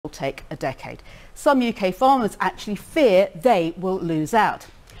take a decade. Some UK farmers actually fear they will lose out.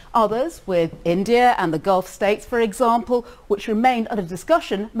 Others, with India and the Gulf states, for example, which remain under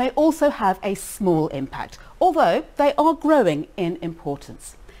discussion, may also have a small impact, although they are growing in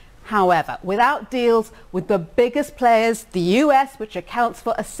importance. However, without deals with the biggest players, the US, which accounts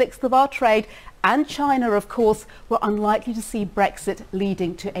for a sixth of our trade, and China, of course, we're unlikely to see Brexit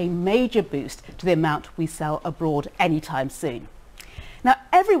leading to a major boost to the amount we sell abroad anytime soon. Now,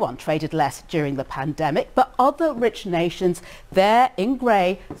 everyone traded less during the pandemic, but other rich nations there in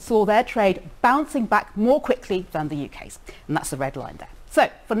grey saw their trade bouncing back more quickly than the UK's. And that's the red line there. So,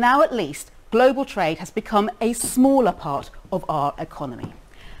 for now at least, global trade has become a smaller part of our economy.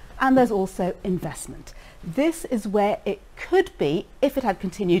 And there's also investment. This is where it could be if it had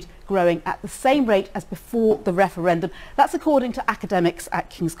continued growing at the same rate as before the referendum. That's according to academics at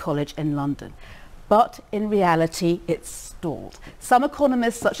King's College in London. But in reality, it's stalled. Some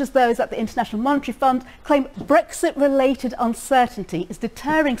economists, such as those at the International Monetary Fund, claim Brexit-related uncertainty is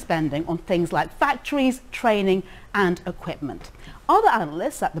deterring spending on things like factories, training and equipment. Other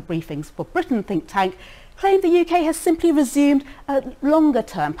analysts at the Briefings for Britain think tank claim the UK has simply resumed a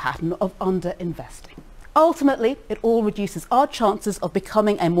longer-term pattern of underinvesting. Ultimately, it all reduces our chances of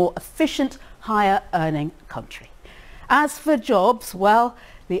becoming a more efficient, higher-earning country. As for jobs, well,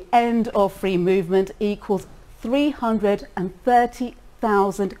 the end of free movement equals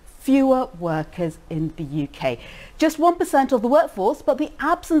 330,000 fewer workers in the UK. Just 1% of the workforce, but the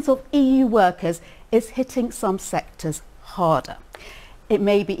absence of EU workers is hitting some sectors harder. It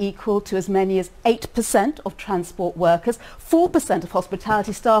may be equal to as many as 8% of transport workers, 4% of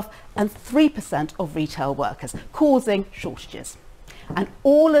hospitality staff and 3% of retail workers, causing shortages. And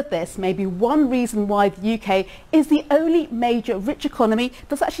all of this may be one reason why the UK is the only major rich economy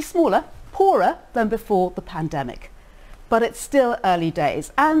that's actually smaller, poorer than before the pandemic. But it's still early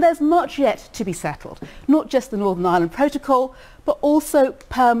days and there's much yet to be settled. Not just the Northern Ireland Protocol, but also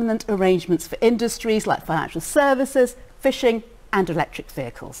permanent arrangements for industries like financial services, fishing and electric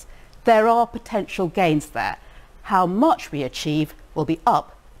vehicles. There are potential gains there. How much we achieve will be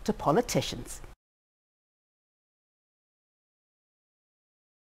up to politicians.